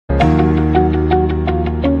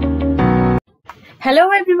Hello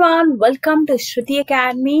everyone, welcome to Shruti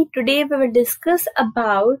Academy. Today we will discuss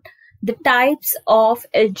about the types of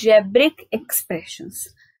algebraic expressions.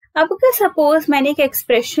 अब अगर suppose मैंने एक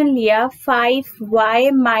expression लिया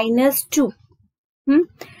 5y minus 2,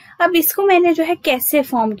 अब इसको मैंने जो है कैसे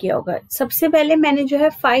फॉर्म किया होगा? सबसे पहले मैंने जो है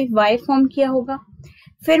 5y फॉर्म किया होगा,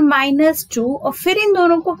 फिर -2 और फिर इन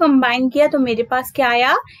दोनों को कंबाइन किया तो मेरे पास क्या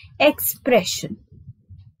आया? एक्सप्रेशन.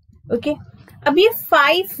 ओके, अब ये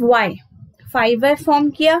 5y फॉर्म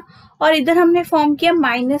किया और इधर हमने फॉर्म किया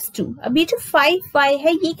 -2. अब ये जो 5y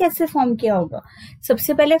है ये कैसे फॉर्म किया होगा?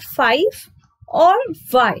 सबसे पहले 5 और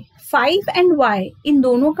y, 5 एंड y इन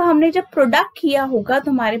दोनों का हमने जब प्रोडक्ट किया होगा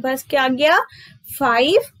तो हमारे पास क्या आ गया?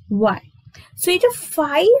 5y. सो ये जो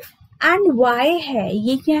 5 एंड y है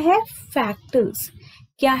ये क्या है? फैक्टर्स.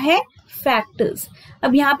 क्या है? फैक्टर्स.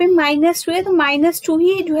 अब यहाँ पे -2 है तो -2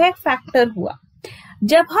 ही जो है फैक्टर हुआ.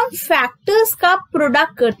 जब हम फैक्टर्स का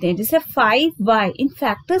प्रोडक्ट करते हैं, जैसे 5y, इन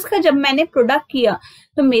फैक्टर्स का जब मैंने प्रोडक्ट किया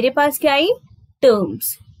तो मेरे पास क्या आई?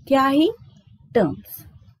 टर्म्स. क्या आई? टर्म्स.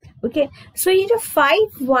 ओके, सो ये जो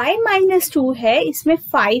 5y -2 है इसमें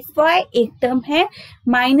 5y एक टर्म है,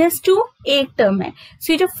 -2 एक टर्म है.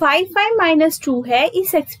 सो ये जो 5y -2 है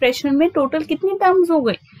इस एक्सप्रेशन में टोटल कितनी टर्म्स हो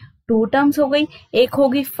गई? 2 टर्म्स हो गई. एक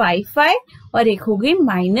होगी 5y और एक होगी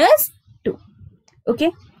 -2. ओके,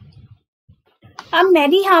 अब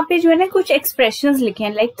मैंने यहाँ पे जो है ना कुछ एक्सप्रेशंस लिखे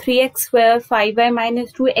हैं, like 3x², 5y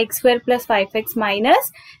 -2, x² + 5x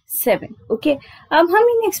 -7. Okay, अब हम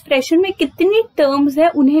इन एक्सप्रेशन में कितनी टर्म्स है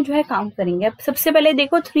उन्हें जो है काउंट करेंगे. अब सबसे पहले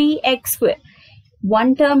देखो 3x²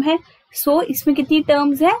 1 टर्म है, सो इसमें कितनी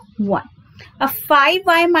टर्म्स है? 1. अब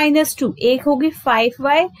 5y -2 एक होगी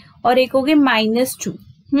 5y और एक होगी -2.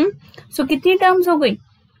 सो कितनी टर्म्स हो गई?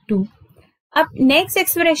 2. अब नेक्स्ट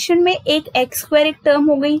एक्सप्रेशन में एक x² एक टर्म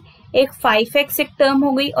हो गई, एक 5x एक टर्म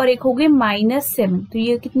हो गई और एक हो गई -7. तो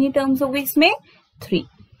ये कितनी टर्म्स हो गई? इसमें 3.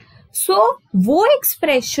 सो वो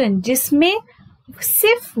एक्सप्रेशन जिसमें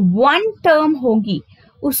सिर्फ 1 टर्म होगी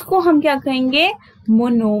उसको हम क्या कहेंगे?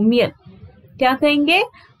 मोनोमियल. क्या कहेंगे?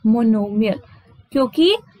 मोनोमियल,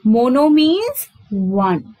 क्योंकि मोनो मीन्स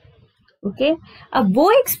 1. ओके, अब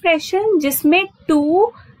वो एक्सप्रेशन जिसमें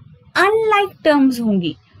 2 अनलाइक टर्म्स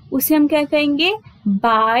होंगी उसे हम क्या कहेंगे?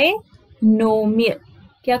 बायनोमियल.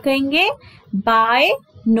 क्या कहेंगे?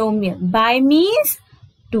 बायनोमियल. Bye means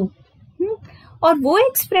 2. और वो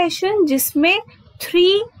एक्सप्रेशन जिसमें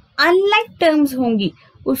 3 अनलाइक टर्म्स होंगी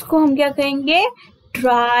उसको हम क्या कहेंगे?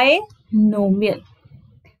 ट्राइनोमियल,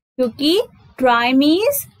 क्योंकि try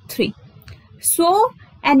means 3. So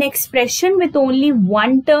an expression with only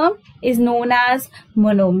 1 term is known as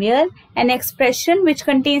monomial. An expression which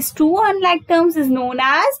contains 2 unlike terms is known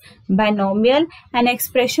as binomial. An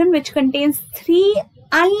expression which contains 3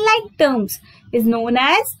 unlike terms is known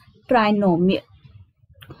as trinomial.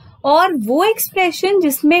 और वो expression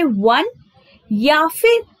जिसमें 1 या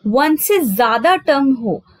फिर 1 से ज्यादा term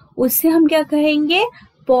हो उसे हम क्या कहेंगे?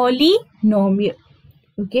 पॉलीनोमियल.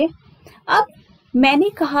 ओके, अब मैंने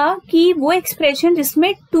कहा कि वो एक्सप्रेशन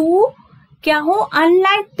जिसमें 2 क्या हो?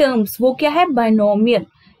 अनलाइक टर्म्स, वो क्या है? बायनोमियल.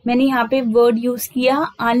 मैंने यहाँ पे वर्ड यूज किया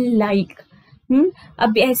अनलाइक.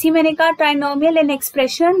 अब ऐसे ही मैंने कहा trinomial, an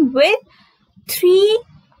expression with 3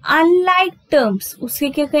 unlike terms, उसके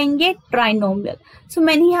क्या कहेंगे? ट्राइनोमियल. सो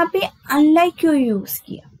मैंने यहाँ पे अनलाइक क्यों यूज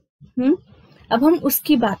किया? अब हम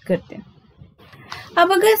उसकी बात करते हैं.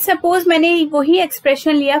 अब अगर सपोज मैंने वही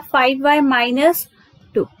एक्सप्रेशन लिया 5y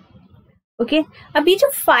 -2. ओके, अब ये जो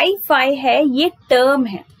 5y है ये टर्म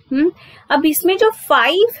है. अब इसमें जो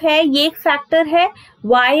 5 है ये एक फैक्टर है,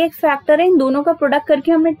 y एक फैक्टर है, इन दोनों का प्रोडक्ट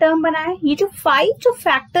करके हमने टर्म बनाया. ये जो 5 जो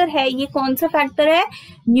फैक्टर है ये कौन सा फैक्टर है?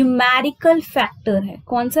 न्यूमेरिकल फैक्टर है.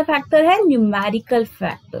 कौन सा फैक्टर है? Numerical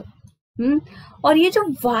factor. और ये जो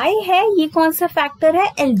y है ये कौन सा फैक्टर है?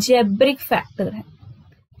 अलजेब्रिक फैक्टर है.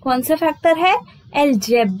 कौन सा फैक्टर है?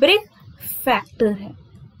 अलजेब्रिक फैक्टर है.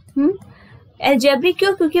 अलजेब्रिक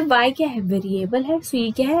क्यों? क्योंकि y क्या है? वेरिएबल है. सो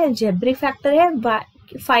ये क्या है? अलजेब्रिक फैक्टर है.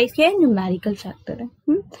 5 क्या है? न्यूमेरिकल फैक्टर है.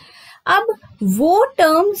 अब वो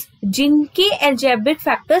टर्म्स जिनके अलजेब्रिक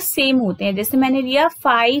फैक्टर सेम होते हैं, जैसे मैंने लिया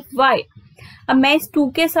 5y, अब मैं इस 2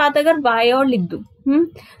 के साथ अगर y और लिख दूं,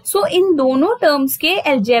 सो इन दोनों टर्म्स के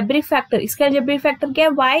अलजेब्रिक फैक्टर, इसका अलजेब्रिक फैक्टर क्या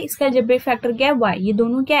है? y, इसका अलजेब्रिक फैक्टर क्या है? y. ये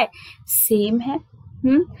दोनों क्या है? सेम है.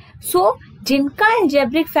 सो जिनका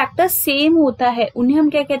अलजेब्रिक फैक्टर सेम होता है उन्हें हम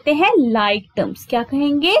क्या कहते हैं? Like terms. क्या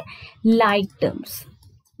कहेंगे? Like terms.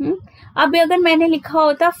 अब अगर मैंने लिखा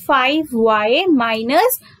होता 5y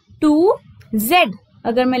 -2z,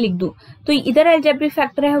 अगर मैं लिख दूं तो इधर अलजेब्रिक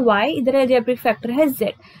फैक्टर है y, इधर अलजेब्रिक फैक्टर है z.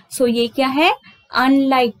 सो ये क्या है?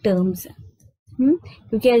 अनलाइक टर्म्स है,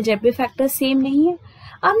 क्योंकि अलजेब्रिक फैक्टर सेम नहीं है.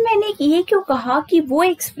 अब मैंने ये क्यों कहा कि वो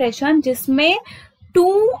एक्सप्रेशन जिसमें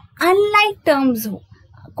टू अनलाइक टर्म्स हो।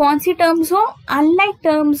 कौन सी टर्म्स हो? अनलाइक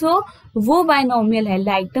टर्म्स हो, वो बाइनोमियल है।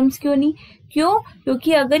 लाइक टर्म्स क्यों नहीं? क्यों?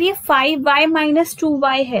 क्योंकि अगर ये 5y माइनस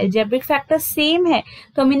 2y है, अलजेब्रिक फैक्टर सेम है,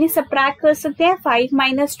 तो हम इन्हें सबट्रैक्ट कर सकते हैं। 5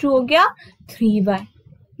 माइनस 2 हो गया 3y।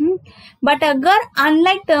 बट अगर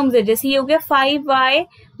अनलाइक टर्म्स है, जैसे ये हो गया 5y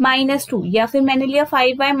माइनस 2, या फिर मैंने लिया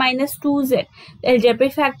 5y minus 2z,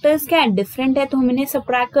 algebraic factors क्या है? डिफरेंट है, तो हम इन्हें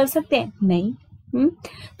सबट्रैक्ट कर सकते हैं? नहीं।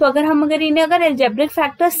 तो अगर इन्हें अलजेब्रिक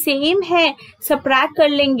फैक्टर सेम है, सबट्रैक्ट कर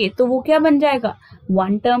लेंगे, तो वो क्या बन जाएगा?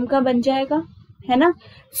 वन टर्म का बन जाएगा, है ना।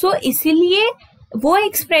 सो इसीलिए वो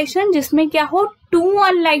एक्सप्रेशन जिसमें क्या हो, टू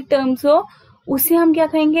अनलाइक टर्म्स हो, उसे हम क्या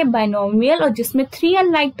कहेंगे? बाइनोमियल। और जिसमें 3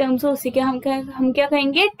 अनलाइक टर्म्स हो, उसे क्या हम क्या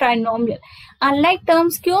कहेंगे? ट्राइनोमियल। अनलाइक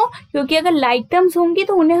टर्म्स क्यों? क्योंकि अगर लाइक टर्म्स होंगी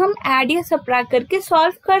तो उन्हें हम ऐड या सबट्रैक्ट करके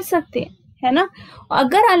सॉल्व कर सकते हैं, है ना।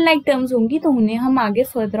 अगर अनलाइक टर्म्स होंगी तो उन्हें हम आगे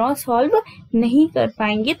फर्दर ऑन सॉल्व नहीं कर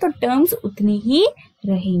पाएंगे, तो टर्म्स उतनी ही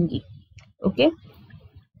रहेंगी। ओके,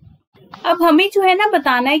 अब हमें जो है ना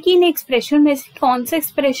बताना है कि इन एक्सप्रेशन में से कौन सा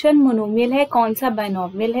एक्सप्रेशन मोनोमियल है, कौन सा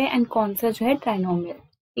बाइनोमियल है, एंड कौन सा जो है ट्राइनोमियल।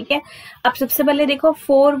 ठीक है, अब सबसे पहले देखो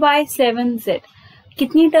 4y 7z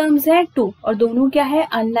कितनी टर्म्स है? 2, और दोनों क्या है?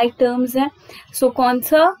 अनलाइक टर्म्स है। सो कौन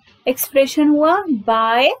सा एक्सप्रेशन हुआ?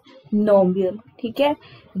 बाइनोमियल। ठीक है,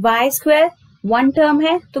 y स्क्वायर 1 टर्म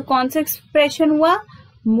है, तो कौन सा एक्सप्रेशन हुआ?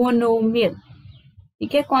 मोनोमियल।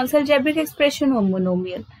 ठीक है, कौन सा अलजेब्रिक एक्सप्रेशन हुआ?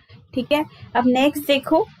 मोनोमियल। ठीक है, अब नेक्स्ट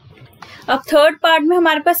देखो, अब थर्ड पार्ट में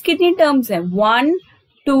हमारे पास कितनी टर्म्स है? 1,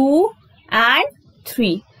 2 एंड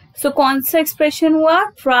 3। सो कौन सा एक्सप्रेशन हुआ?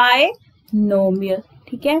 ट्राइनोमियल।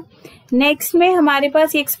 ठीक है, नेक्स्ट में हमारे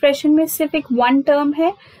पास ये एक्सप्रेशन में सिर्फ एक 1 टर्म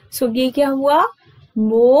है, सो ये क्या हुआ?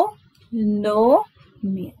 मोनोमियल।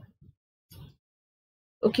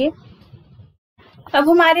 ओके, अब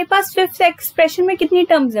हमारे पास फिफ्थ एक्सप्रेशन में कितनी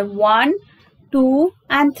टर्म्स है? 1, 2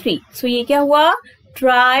 एंड 3। सो ये क्या हुआ?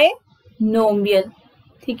 ट्राइनोमियल।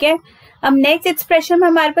 ठीक है, अब नेक्स्ट एक्सप्रेशन में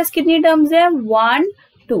हमारे पास कितनी टर्म्स है? 1,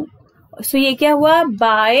 2। सो ये क्या हुआ?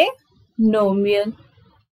 बाइनोमियल।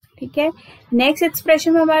 ठीक है, नेक्स्ट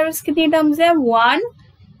एक्सप्रेशन में हमारे पास कितनी टर्म्स है? 1,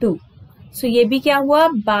 2। सो ये भी क्या हुआ?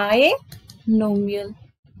 बाइनोमियल।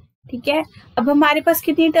 ठीक है, अब हमारे पास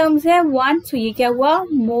कितनी टर्म्स है? 1। सो ये क्या हुआ?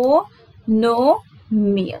 मोनोमियल।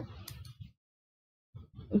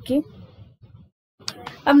 ओके,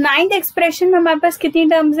 अब नाइन्थ एक्सप्रेशन में हमारे पास कितनी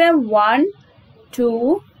टर्म्स है? 1,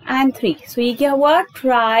 2 एंड 3। सो ये क्या हुआ?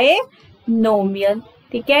 ट्राइनोमियल।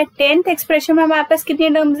 ठीक है, 10th एक्सप्रेशन में हमारे पास कितनी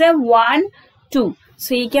टर्म्स है? 1, 2।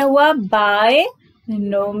 सो ये क्या हुआ?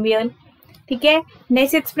 बाइनोमियल। ठीक है,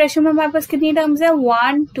 नेक्स्ट एक्सप्रेशन में हमारे पास कितनी टर्म्स है?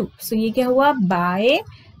 1, 2। सो ये क्या हुआ?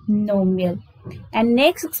 बाइनोमियल। एंड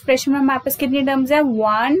नेक्स्ट एक्सप्रेशन में हमारे पास कितनी टर्म्स है?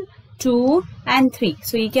 1, 2 एंड 3।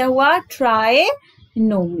 सो ये क्या हुआ?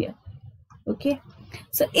 ट्राइनोमियल। ओके,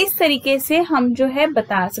 सो इस तरीके से हम जो है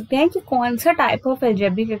बता सकते हैं कि कौन सा टाइप ऑफ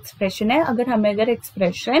अलजेब्रिक एक्सप्रेशन है, अगर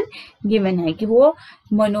एक्सप्रेशन गिवन है कि वो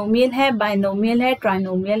मोनोमियल है, बाइनोमियल है,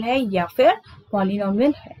 ट्राइनोमियल है, या फिर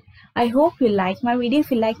पॉलिनोमियल है। I hope you like my video.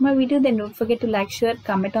 If you like my video, then don't forget to like, share,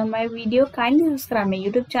 comment on my video. Kindly subscribe my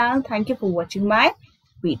YouTube channel. Thank you for watching my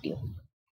video.